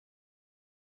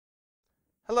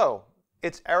Hello,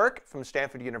 it's Eric from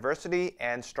Stanford University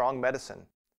and Strong Medicine.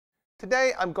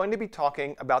 Today I'm going to be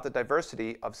talking about the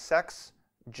diversity of sex,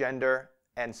 gender,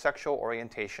 and sexual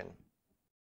orientation.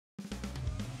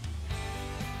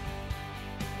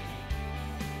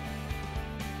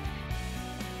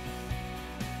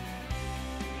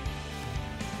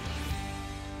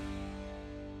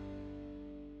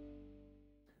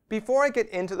 Before I get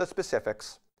into the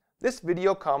specifics, this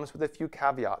video comes with a few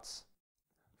caveats.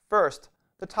 First,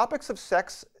 the topics of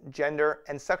sex, gender,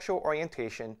 and sexual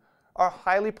orientation are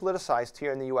highly politicized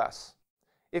here in the US.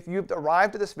 If you've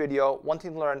arrived at this video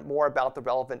wanting to learn more about the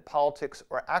relevant politics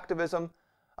or activism,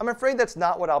 I'm afraid that's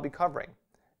not what I'll be covering.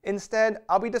 Instead,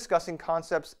 I'll be discussing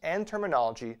concepts and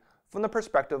terminology from the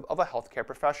perspective of a healthcare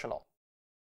professional.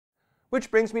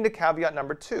 Which brings me to caveat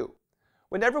number 2.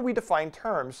 Whenever we define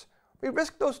terms, we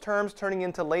risk those terms turning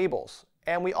into labels,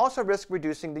 and we also risk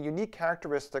reducing the unique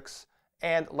characteristics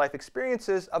and life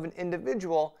experiences of an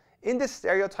individual into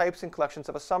stereotypes and collections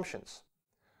of assumptions.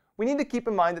 We need to keep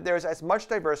in mind that there is as much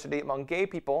diversity among gay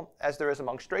people as there is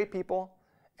among straight people,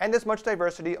 and as much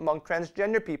diversity among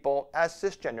transgender people as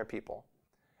cisgender people.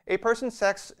 A person's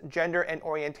sex, gender, and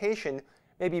orientation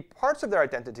may be parts of their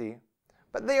identity,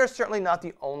 but they are certainly not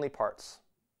the only parts.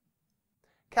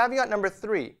 Caveat number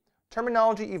 3.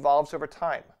 Terminology evolves over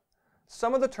time.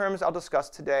 Some of the terms I'll discuss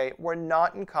today were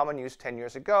not in common use 10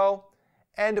 years ago,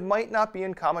 and might not be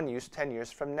in common use 10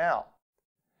 years from now.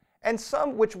 And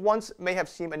some which once may have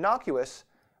seemed innocuous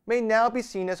may now be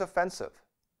seen as offensive.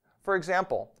 For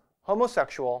example,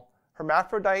 homosexual,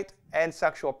 hermaphrodite, and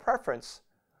sexual preference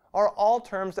are all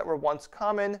terms that were once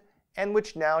common and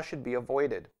which now should be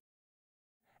avoided.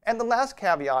 And the last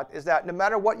caveat is that no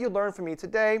matter what you learn from me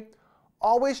today,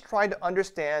 always try to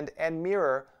understand and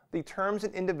mirror the terms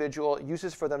an individual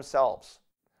uses for themselves.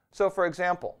 So for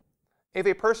example, if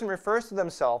a person refers to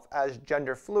themselves as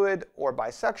genderfluid or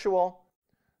bisexual,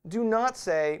 do not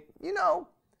say,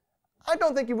 I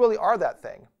don't think you really are that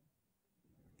thing.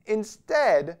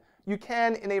 Instead, you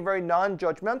can, in a very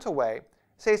non-judgmental way,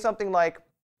 say something like,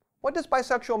 what does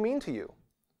bisexual mean to you?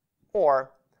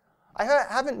 Or, I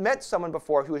haven't met someone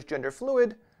before who is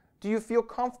genderfluid. Do you feel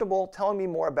comfortable telling me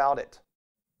more about it?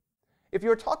 If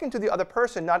you're talking to the other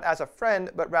person not as a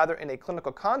friend, but rather in a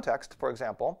clinical context, for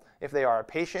example, if they are a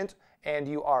patient and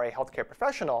you are a healthcare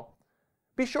professional,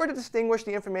 be sure to distinguish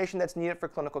the information that's needed for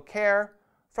clinical care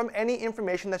from any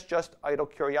information that's just idle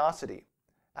curiosity,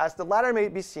 as the latter may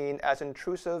be seen as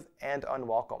intrusive and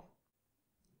unwelcome.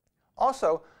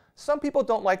 Also, some people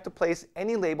don't like to place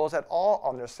any labels at all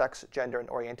on their sex, gender, and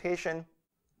orientation.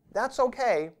 That's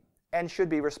okay and should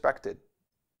be respected.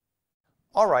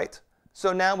 All right.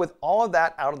 So now with all of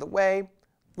that out of the way,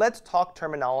 let's talk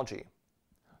terminology.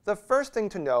 The first thing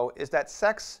to know is that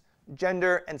sex,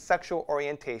 gender, and sexual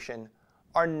orientation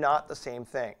are not the same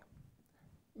thing.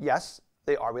 Yes,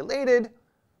 they are related,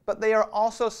 but they are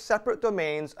also separate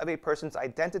domains of a person's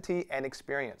identity and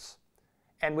experience.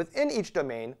 And within each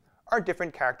domain are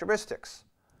different characteristics,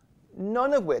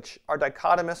 none of which are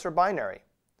dichotomous or binary.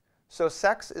 So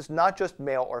sex is not just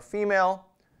male or female,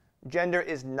 gender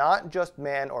is not just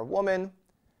man or woman,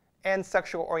 and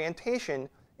sexual orientation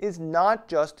is not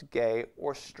just gay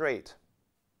or straight.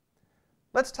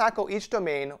 Let's tackle each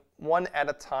domain one at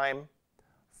a time.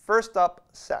 First up,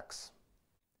 sex.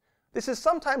 This is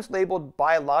sometimes labeled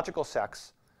biological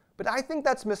sex, but I think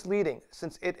that's misleading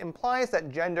since it implies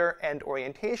that gender and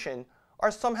orientation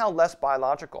are somehow less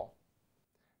biological.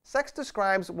 Sex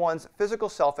describes one's physical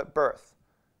self at birth.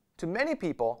 To many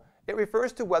people, it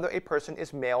refers to whether a person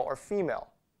is male or female.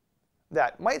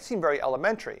 That might seem very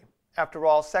elementary. After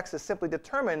all, sex is simply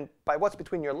determined by what's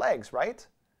between your legs, right?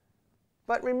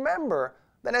 But remember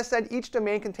that I said each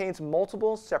domain contains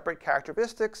multiple separate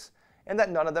characteristics and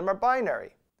that none of them are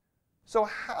binary. So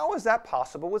how is that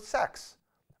possible with sex?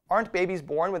 Aren't babies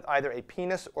born with either a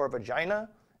penis or a vagina,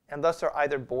 and thus are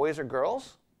either boys or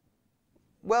girls?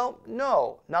 Well,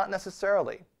 no, not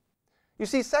necessarily. You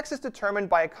see, sex is determined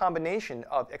by a combination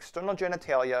of external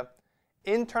genitalia,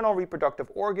 internal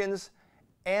reproductive organs,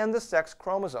 and the sex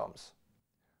chromosomes.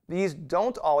 These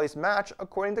don't always match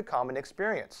according to common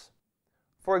experience.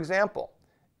 For example,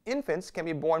 infants can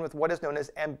be born with what is known as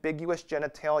ambiguous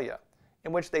genitalia,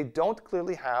 in which they don't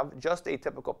clearly have just a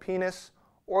typical penis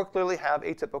or clearly have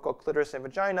a typical clitoris and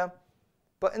vagina,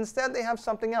 but instead they have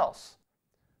something else.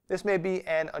 This may be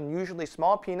an unusually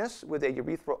small penis with a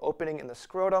urethral opening in the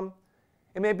scrotum.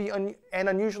 It may be an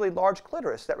unusually large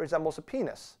clitoris that resembles a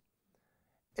penis.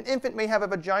 An infant may have a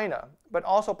vagina, but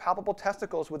also palpable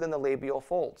testicles within the labial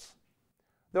folds.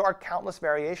 There are countless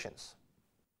variations.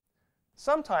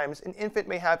 Sometimes an infant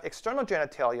may have external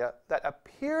genitalia that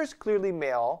appears clearly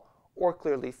male or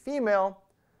clearly female,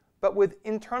 but with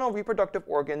internal reproductive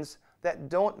organs that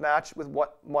don't match with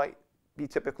what might be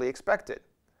typically expected.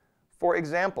 For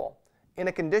example, in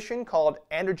a condition called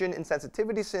androgen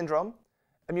insensitivity syndrome,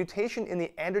 a mutation in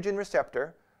the androgen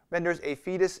receptor renders a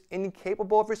fetus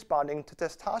incapable of responding to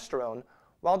testosterone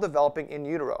while developing in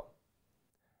utero.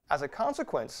 As a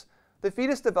consequence, the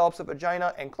fetus develops a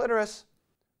vagina and clitoris,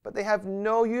 but they have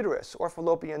no uterus or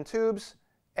fallopian tubes,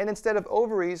 and instead of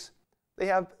ovaries, they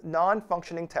have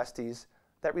non-functioning testes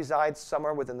that reside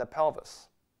somewhere within the pelvis.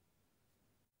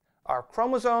 Our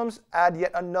chromosomes add yet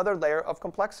another layer of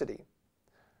complexity.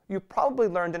 You probably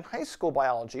learned in high school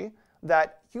biology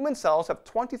that human cells have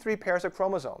 23 pairs of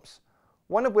chromosomes,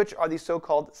 one of which are the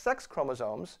so-called sex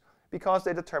chromosomes because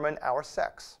they determine our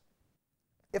sex.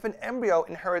 If an embryo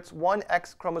inherits one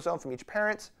X chromosome from each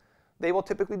parent, they will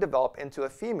typically develop into a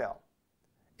female.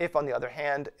 If, on the other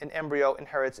hand, an embryo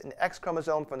inherits an X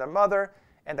chromosome from their mother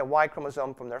and a Y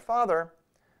chromosome from their father,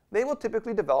 they will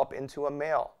typically develop into a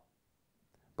male.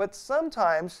 But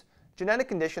sometimes, genetic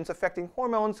conditions affecting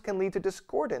hormones can lead to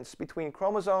discordance between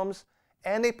chromosomes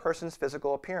and a person's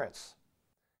physical appearance.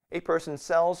 A person's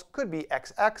cells could be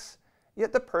XX,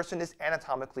 yet the person is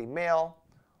anatomically male,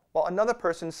 while another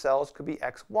person's cells could be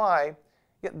XY,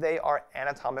 yet they are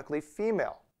anatomically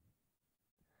female.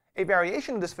 A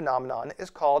variation of this phenomenon is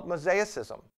called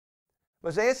mosaicism.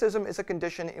 Mosaicism is a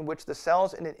condition in which the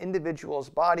cells in an individual's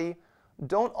body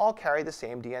don't all carry the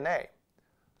same DNA.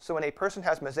 So when a person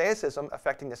has mosaicism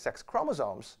affecting the sex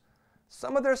chromosomes,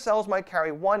 some of their cells might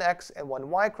carry one X and one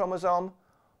Y chromosome,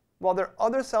 while their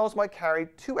other cells might carry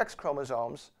two X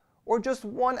chromosomes or just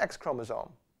one X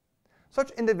chromosome.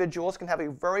 Such individuals can have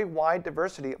a very wide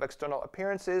diversity of external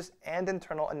appearances and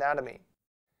internal anatomy.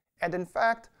 And in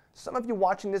fact, some of you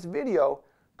watching this video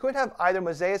could have either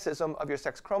mosaicism of your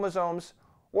sex chromosomes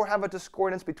or have a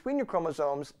discordance between your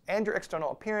chromosomes and your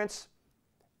external appearance,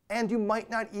 and you might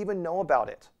not even know about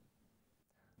it.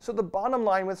 So the bottom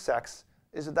line with sex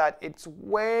is that it's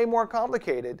way more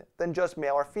complicated than just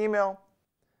male or female.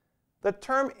 The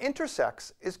term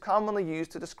intersex is commonly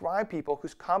used to describe people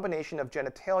whose combination of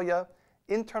genitalia,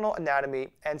 internal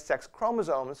anatomy, and sex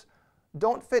chromosomes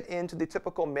don't fit into the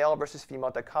typical male versus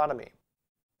female dichotomy.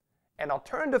 An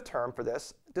alternative term for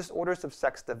this, disorders of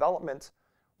sex development,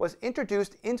 was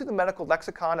introduced into the medical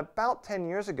lexicon about 10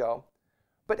 years ago,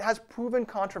 but has proven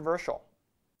controversial.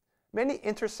 Many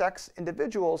intersex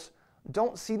individuals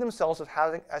don't see themselves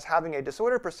as having a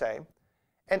disorder per se,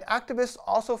 and activists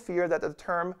also fear that the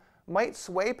term might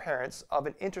sway parents of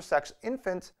an intersex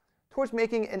infant towards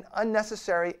making an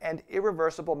unnecessary and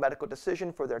irreversible medical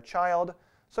decision for their child,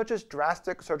 such as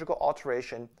drastic surgical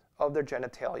alteration of their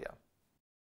genitalia.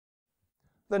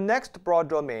 The next broad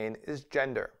domain is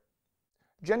gender.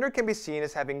 Gender can be seen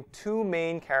as having two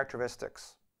main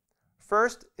characteristics.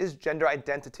 First is gender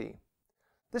identity.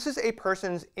 This is a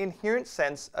person's inherent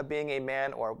sense of being a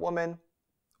man or a woman,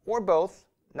 or both,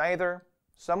 neither,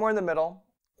 somewhere in the middle,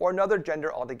 or another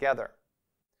gender altogether.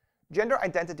 Gender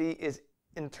identity is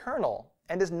internal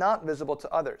and is not visible to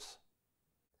others.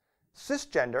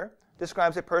 Cisgender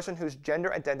describes a person whose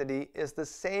gender identity is the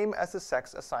same as the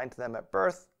sex assigned to them at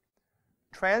birth.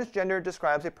 Transgender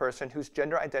describes a person whose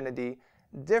gender identity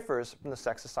differs from the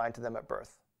sex assigned to them at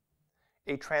birth.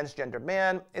 A transgender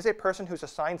man is a person whose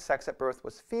assigned sex at birth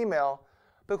was female,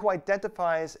 but who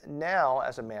identifies now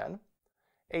as a man.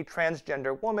 A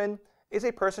transgender woman is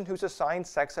a person whose assigned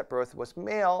sex at birth was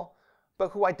male,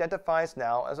 but who identifies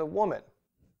now as a woman.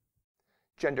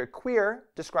 Genderqueer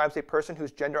describes a person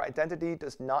whose gender identity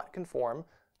does not conform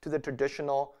to the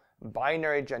traditional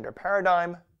binary gender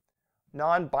paradigm.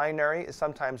 Non-binary is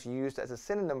sometimes used as a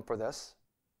synonym for this.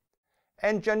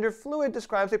 And genderfluid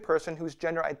describes a person whose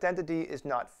gender identity is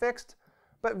not fixed,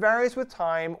 but varies with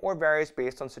time or varies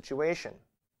based on situation.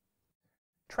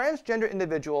 Transgender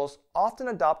individuals often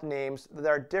adopt names that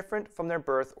are different from their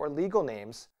birth or legal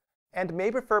names, and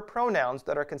may prefer pronouns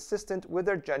that are consistent with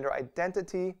their gender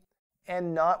identity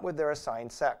and not with their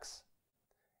assigned sex.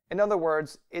 In other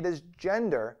words, it is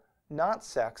gender, not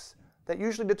sex, that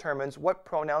usually determines what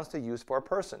pronouns to use for a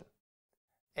person.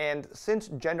 And since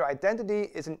gender identity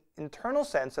is an internal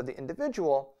sense of the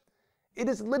individual, it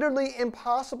is literally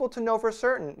impossible to know for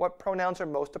certain what pronouns are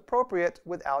most appropriate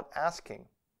without asking.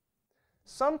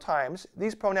 Sometimes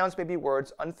these pronouns may be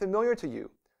words unfamiliar to you,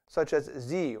 such as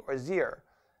sie or zir,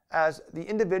 as the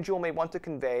individual may want to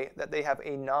convey that they have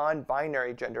a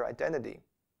non-binary gender identity.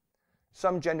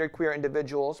 Some genderqueer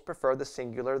individuals prefer the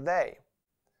singular they.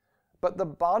 But the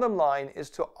bottom line is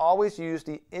to always use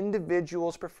the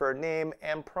individual's preferred name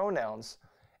and pronouns,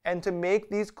 and to make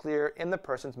these clear in the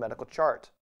person's medical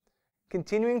chart.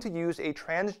 Continuing to use a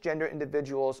transgender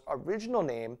individual's original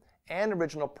name and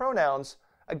original pronouns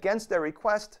against their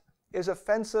request is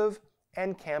offensive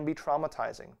and can be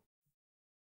traumatizing.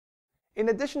 In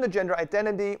addition to gender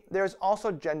identity, there is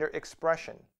also gender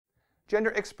expression.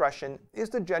 Gender expression is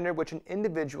the gender which an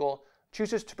individual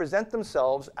chooses to present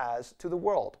themselves as to the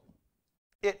world.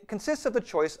 It consists of the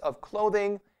choice of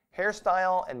clothing,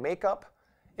 hairstyle, and makeup.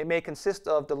 It may consist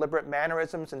of deliberate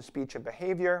mannerisms in speech and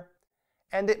behavior,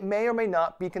 and it may or may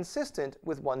not be consistent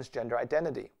with one's gender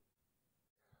identity.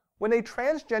 When a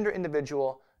transgender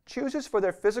individual chooses for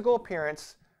their physical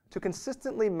appearance to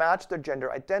consistently match their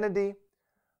gender identity,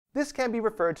 this can be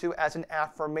referred to as an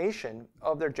affirmation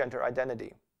of their gender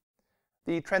identity.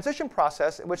 The transition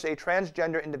process in which a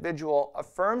transgender individual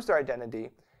affirms their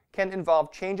identity can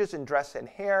involve changes in dress and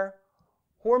hair,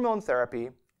 hormone therapy,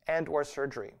 and/or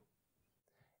surgery.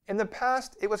 In the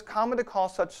past, it was common to call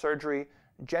such surgery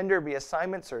gender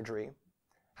reassignment surgery.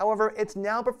 However, it's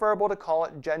now preferable to call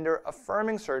it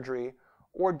gender-affirming surgery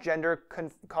or gender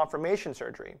confirmation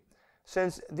surgery,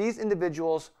 since these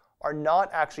individuals are not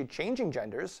actually changing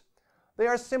genders. They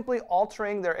are simply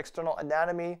altering their external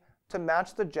anatomy to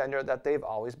match the gender that they've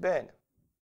always been.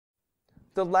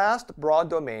 The last broad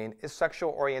domain is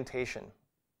sexual orientation.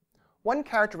 One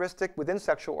characteristic within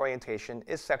sexual orientation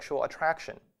is sexual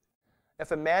attraction.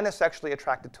 If a man is sexually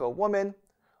attracted to a woman,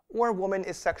 or a woman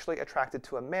is sexually attracted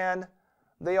to a man,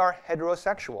 they are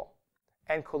heterosexual,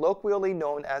 and colloquially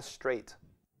known as straight.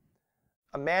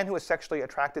 A man who is sexually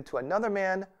attracted to another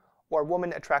man, or a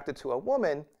woman attracted to a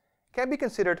woman, can be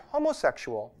considered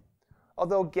homosexual,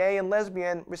 although gay and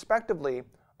lesbian, respectively,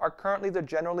 are currently the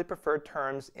generally preferred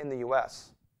terms in the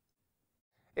US.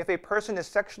 If a person is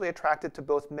sexually attracted to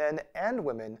both men and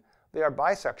women, they are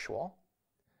bisexual.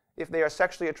 If they are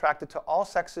sexually attracted to all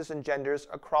sexes and genders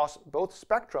across both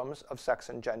spectrums of sex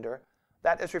and gender,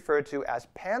 that is referred to as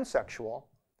pansexual.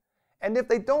 And if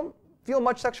they don't feel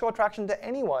much sexual attraction to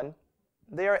anyone,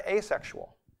 they are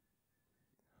asexual.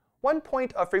 One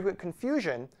point of frequent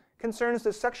confusion concerns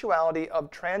the sexuality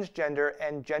of transgender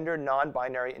and gender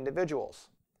non-binary individuals.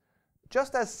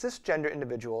 Just as cisgender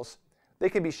individuals, they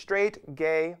can be straight,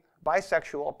 gay,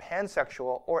 bisexual,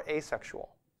 pansexual, or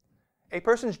asexual. A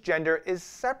person's gender is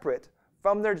separate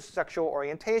from their sexual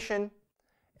orientation,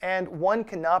 and one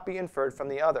cannot be inferred from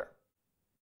the other.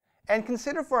 And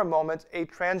consider for a moment a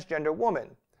transgender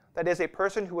woman, that is, a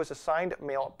person who was assigned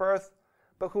male at birth,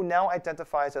 but who now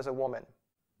identifies as a woman.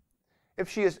 If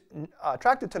she is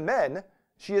attracted to men,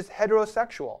 she is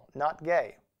heterosexual, not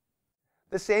gay.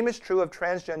 The same is true of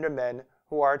transgender men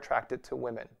who are attracted to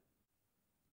women.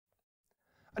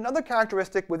 Another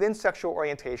characteristic within sexual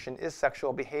orientation is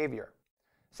sexual behavior.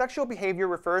 Sexual behavior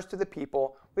refers to the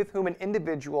people with whom an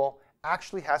individual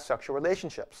actually has sexual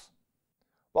relationships.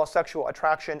 While sexual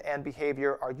attraction and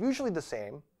behavior are usually the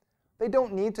same, they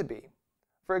don't need to be.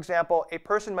 For example, a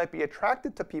person might be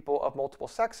attracted to people of multiple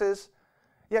sexes,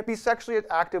 yet be sexually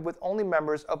active with only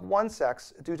members of one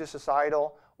sex due to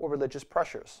societal or religious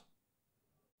pressures.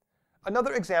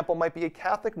 Another example might be a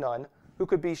Catholic nun who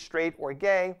could be straight or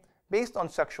gay based on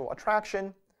sexual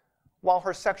attraction, while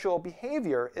her sexual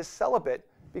behavior is celibate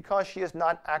because she is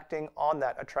not acting on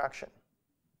that attraction.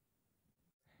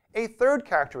 A third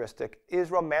characteristic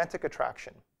is romantic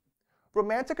attraction.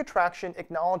 Romantic attraction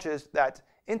acknowledges that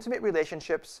intimate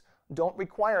relationships don't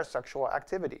require sexual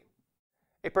activity.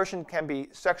 A person can be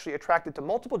sexually attracted to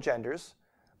multiple genders,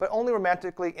 but only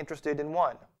romantically interested in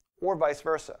one, or vice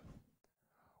versa.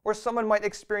 Or someone might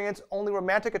experience only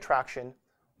romantic attraction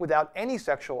without any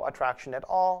sexual attraction at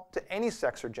all to any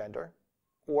sex or gender,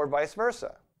 or vice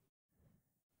versa.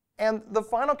 And the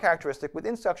final characteristic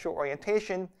within sexual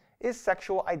orientation is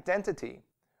sexual identity,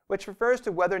 which refers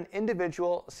to whether an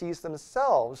individual sees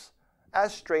themselves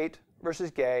as straight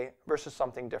versus gay versus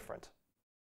something different.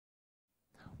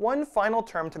 One final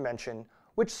term to mention,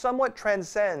 which somewhat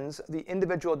transcends the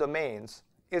individual domains,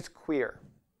 is queer.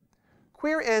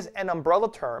 Queer is an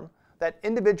umbrella term that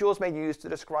individuals may use to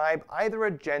describe either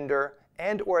a gender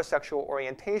and/or a sexual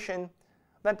orientation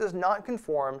that does not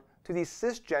conform to the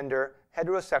cisgender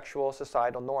heterosexual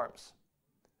societal norms.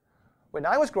 When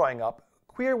I was growing up,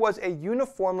 queer was a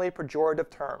uniformly pejorative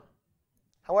term.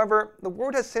 However, the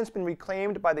word has since been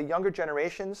reclaimed by the younger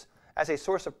generations as a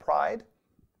source of pride,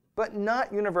 but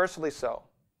not universally so.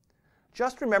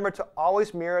 Just remember to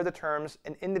always mirror the terms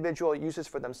an individual uses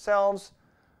for themselves,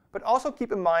 but also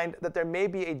keep in mind that there may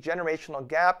be a generational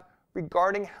gap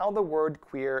regarding how the word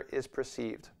queer is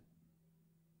perceived.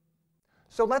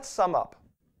 So let's sum up.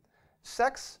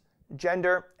 Sex,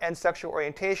 gender, and sexual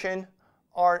orientation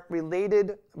are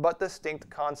related but distinct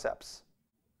concepts.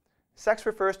 Sex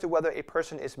refers to whether a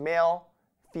person is male,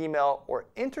 female, or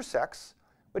intersex,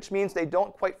 which means they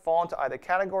don't quite fall into either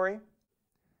category.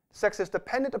 Sex is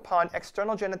dependent upon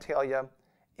external genitalia,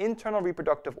 internal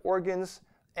reproductive organs,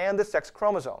 and the sex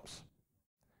chromosomes.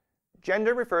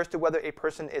 Gender refers to whether a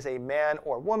person is a man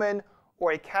or woman,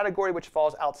 or a category which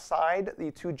falls outside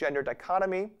the two-gender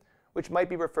dichotomy, which might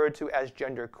be referred to as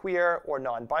genderqueer or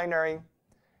non-binary.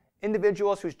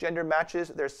 Individuals whose gender matches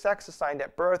their sex assigned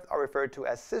at birth are referred to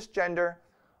as cisgender,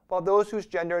 while those whose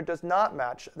gender does not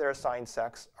match their assigned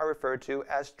sex are referred to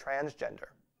as transgender.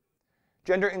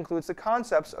 Gender includes the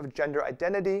concepts of gender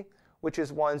identity, which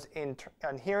is one's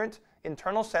inherent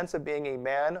internal sense of being a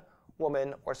man,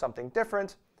 woman, or something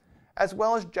different, as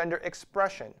well as gender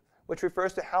expression, which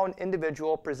refers to how an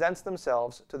individual presents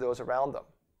themselves to those around them.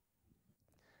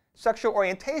 Sexual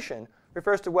orientation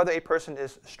refers to whether a person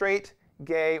is straight,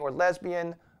 gay, or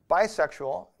lesbian,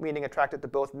 bisexual, meaning attracted to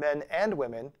both men and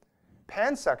women,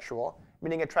 pansexual,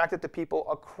 meaning attracted to people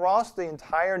across the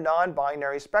entire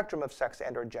non-binary spectrum of sex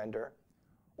and/or gender,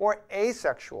 or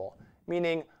asexual,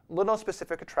 meaning little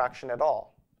specific attraction at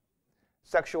all.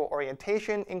 Sexual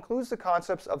orientation includes the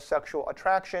concepts of sexual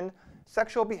attraction,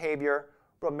 sexual behavior,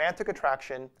 romantic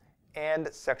attraction,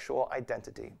 and sexual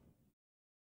identity.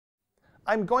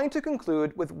 I'm going to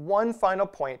conclude with one final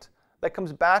point that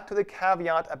comes back to the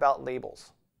caveat about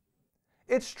labels.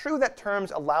 It's true that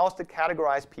terms allow us to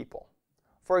categorize people.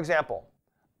 For example,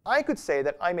 I could say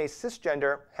that I'm a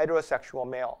cisgender heterosexual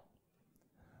male.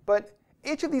 But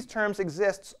each of these terms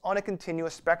exists on a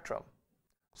continuous spectrum.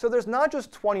 So there's not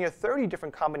just 20 or 30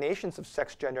 different combinations of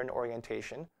sex, gender, and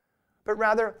orientation, but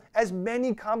rather as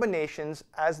many combinations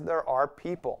as there are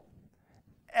people.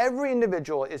 Every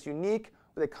individual is unique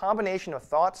with a combination of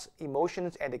thoughts,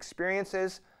 emotions, and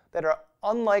experiences that are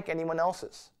unlike anyone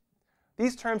else's.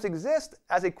 These terms exist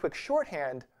as a quick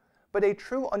shorthand, but a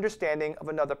true understanding of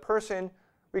another person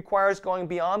requires going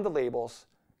beyond the labels,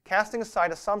 casting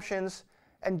aside assumptions,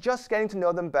 and just getting to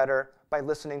know them better by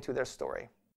listening to their story.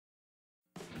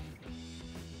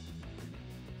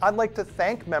 I'd like to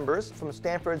thank members from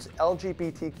Stanford's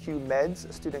LGBTQ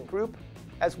Meds student group,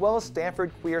 as well as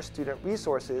Stanford Queer Student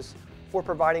Resources, for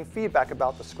providing feedback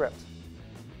about the script.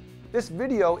 This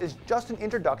video is just an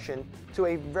introduction to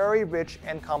a very rich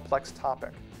and complex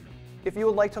topic. If you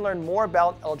would like to learn more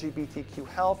about LGBTQ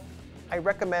health, I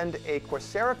recommend a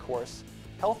Coursera course,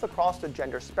 Health Across the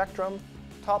Gender Spectrum,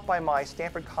 taught by my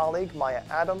Stanford colleague, Maya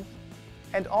Adam,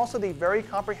 and also the very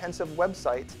comprehensive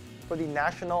website for the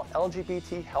National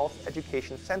LGBT Health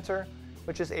Education Center,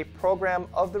 which is a program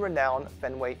of the renowned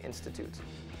Fenway Institute.